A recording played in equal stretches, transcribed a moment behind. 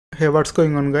Hey, what's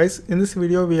going on, guys? In this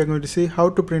video we are going to see how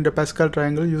to print a Pascal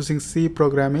triangle using C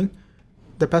programming.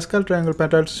 The Pascal triangle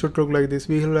pattern should look like this.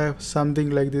 We will have something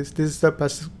like this. This is the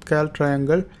Pascal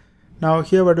triangle. Now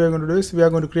here what we are going to do is we are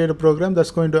going to create a program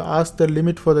that's going to ask the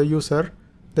limit for the user.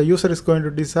 The user is going to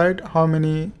decide how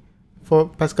many for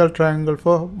Pascal triangle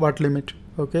for what limit.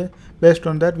 Okay, based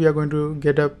on that we are going to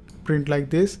get a print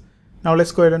like this. Now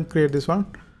let's go ahead and create this one.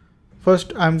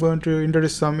 First I'm going to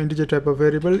introduce some integer type of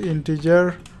variable,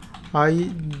 integer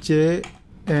I, j,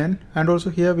 n, and also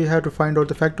here we have to find out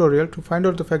the factorial. To find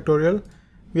out the factorial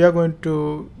we are going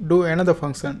to do another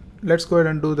function. Let's go ahead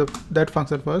and do that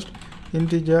function first.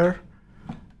 Integer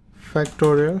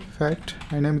factorial fact,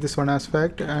 I name this one as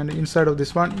fact, and inside of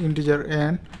this one integer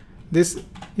n. This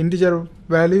integer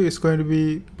value is going to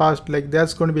be passed, like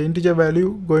that's going to be integer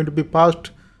value going to be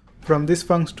passed from this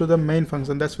function to the main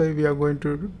function. That's why we are going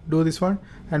to do this one,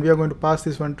 and we are going to pass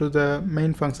this one to the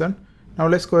main function. Now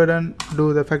let's go ahead and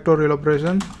do the factorial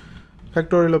operation.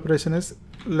 Factorial operation is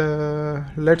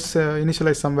let's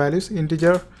initialize some values.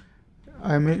 Integer,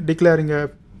 I'm declaring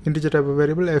a integer type of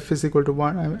variable, f is equal to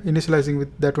 1. I'm initializing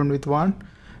with that one with 1,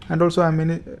 and also I'm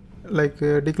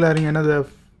declaring another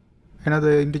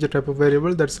integer type of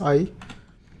variable, that's I.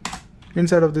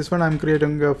 Inside of this one I'm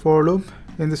creating a for loop.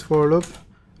 In this for loop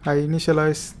I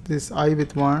initialize this I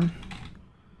with 1,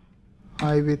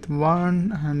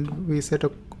 and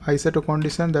I set a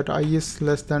condition that I is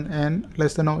less than n,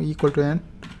 less than or equal to n,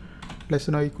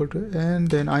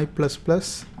 then I plus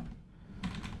plus,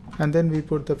 and then we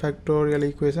put the factorial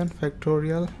equation,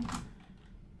 factorial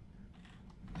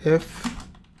f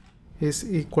is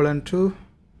equivalent to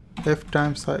f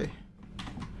times I.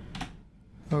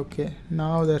 Okay,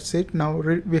 now that's it. Now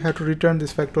we have to return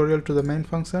this factorial to the main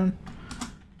function.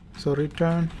 So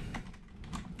return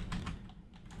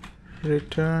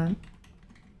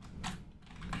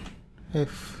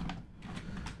f.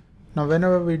 Now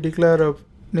whenever we declare a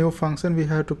new function we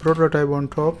have to prototype on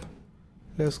top.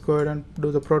 Let's go ahead and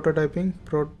do the prototyping.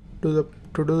 To do the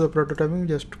prototyping,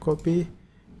 just copy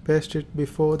paste it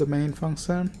before the main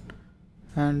function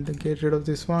and get rid of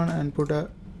this one and put a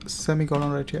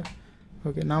semicolon right here.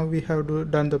 Okay, now we have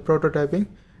done the prototyping.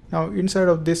 Now inside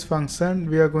of this function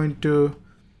we are going to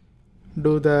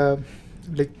do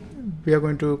we are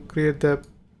going to create the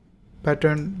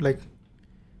pattern,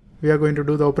 we are going to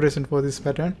do the operation for this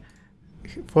pattern.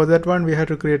 For that one we have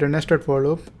to create a nested for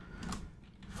loop.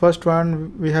 First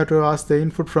one we have to ask the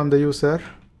input from the user,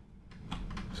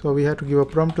 so we have to give a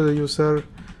prompt to the user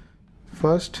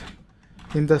first.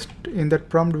 In that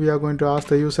prompt we are going to ask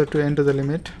the user to enter the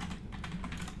limit,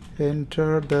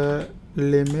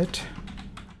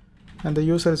 and the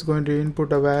user is going to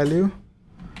input a value.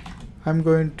 I'm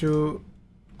going to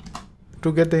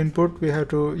get the input we have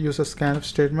to use a scanf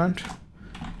statement,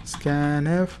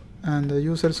 scanf, and the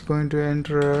user is going to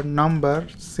enter a number.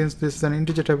 Since this is an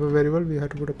integer type of variable we have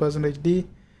to put a %d,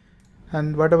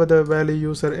 and whatever the value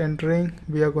user entering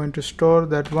we are going to store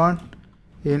that one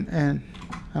in n,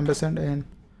 ampersand n.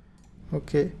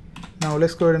 Okay, now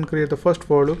let's go ahead and create the first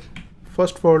for loop.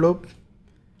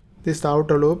 This is the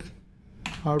outer loop.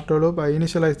 I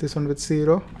initialize this one with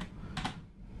 0,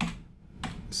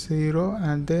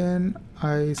 and then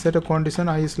I set a condition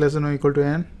I is less than or equal to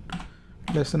n,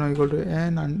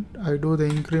 and I do the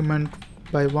increment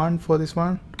by 1 for this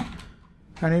one.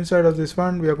 And inside of this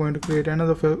one we are going to create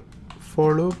another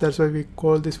for loop. That's why we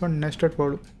call this one nested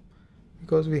for loop,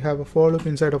 because we have a for loop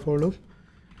inside a for loop.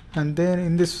 And then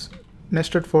in this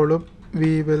nested for loop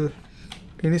we will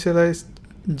initialize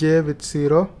j with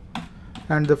 0,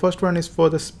 and the first one is for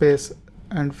the space.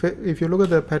 And if you look at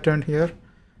the pattern here,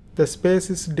 the space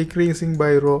is decreasing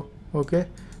by row. Okay,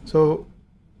 so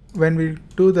when we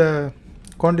do the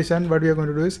condition, what we are going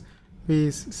to do is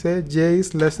we say j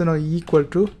is less than or equal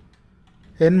to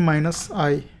n minus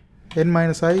I. N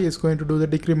minus I is going to do the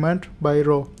decrement by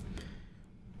row,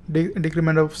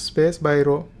 decrement of space by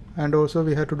row, and also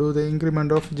we have to do the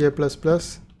increment of j plus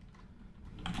plus,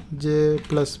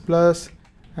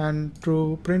 and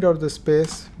to print out the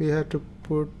space we have to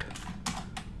put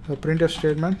a printf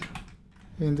statement.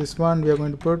 In this one we are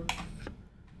going to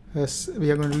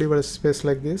leave a space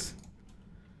like this.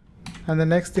 And the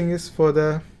next thing is for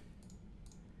the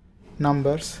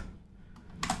numbers.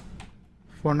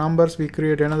 For numbers we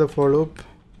create another for loop,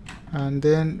 and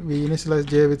then we initialize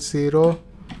j with 0,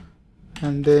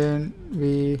 and then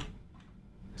we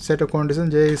set a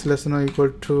condition j is less than or equal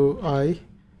to I,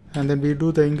 and then we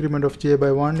do the increment of j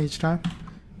by 1 each time,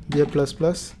 j plus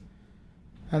plus.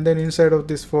 And then inside of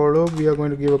this for loop we are going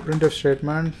to give a printf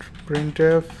statement,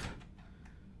 printf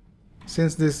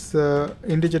since this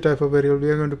integer type of variable,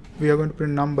 we are going to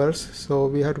print numbers, so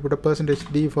we have to put a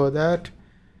 %d for that,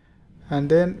 and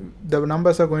then the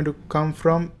numbers are going to come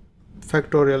from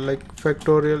factorial, like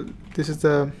factorial. This is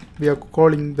the, we are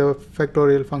calling the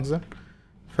factorial function,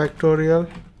 factorial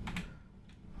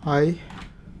I,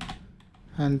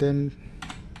 and then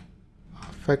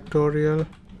factorial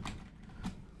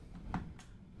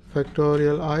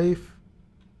I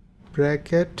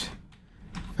bracket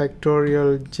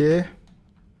factorial j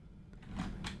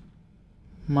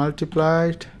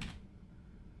multiplied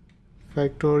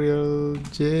factorial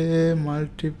j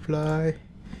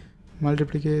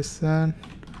multiplication,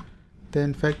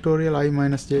 then factorial I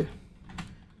minus j,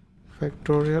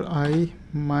 factorial I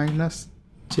minus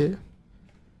j,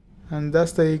 and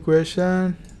that's the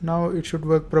equation. Now it should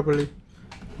work properly.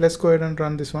 Let's go ahead and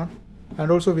run this one. And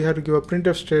also we have to give a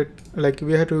printf state, like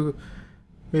we had to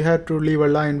leave a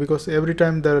line, because every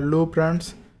time the loop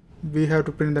runs we have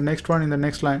to print the next one in the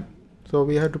next line. So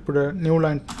we have to put a new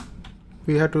line,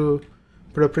 we have to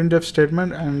put a printf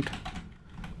statement and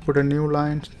put a new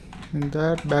line in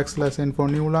that, \n for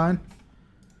new line,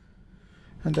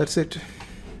 and that's it.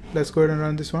 Let's go ahead and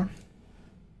run this one.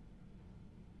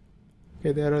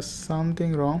 Okay, there is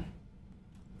something wrong.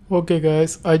 Okay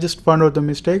guys, I just found out the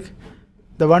mistake.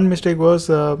 The one mistake was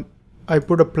I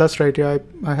put a plus right here.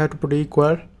 I had to put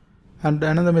equal, and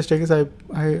another mistake is I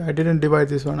didn't divide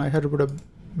this one. I had to put a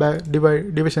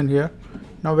division here.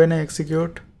 Now when I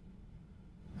execute,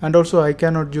 and also I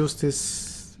cannot use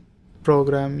this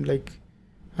program, like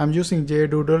I'm using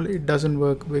JDoodle, it doesn't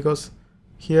work because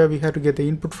here we have to get the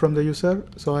input from the user,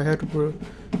 so I had to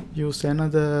use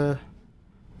another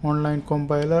online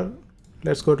compiler.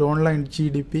 Let's go to online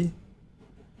GDP.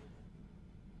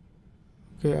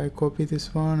 Okay, I copy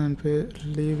this one and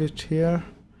leave it here.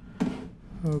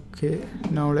 Okay,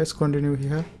 now let's continue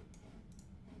here.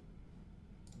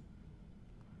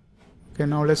 Okay,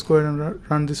 now let's go ahead and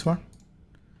run this one.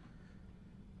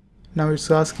 Now it's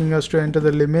asking us to enter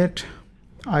the limit.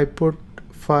 I put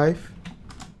 5.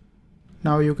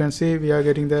 Now you can see we are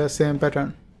getting the same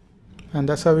pattern, and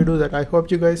that's how we do that. I hope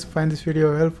you guys find this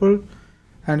video helpful,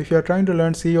 and if you are trying to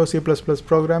learn C or C++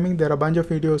 programming, there are a bunch of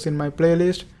videos in my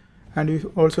playlist, and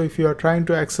if you are trying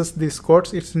to access these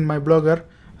codes, it's in my blogger.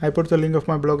 I put the link of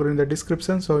my blogger in the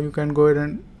description, so you can go ahead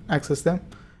and access them.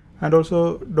 And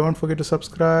also don't forget to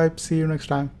subscribe. See you next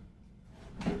time.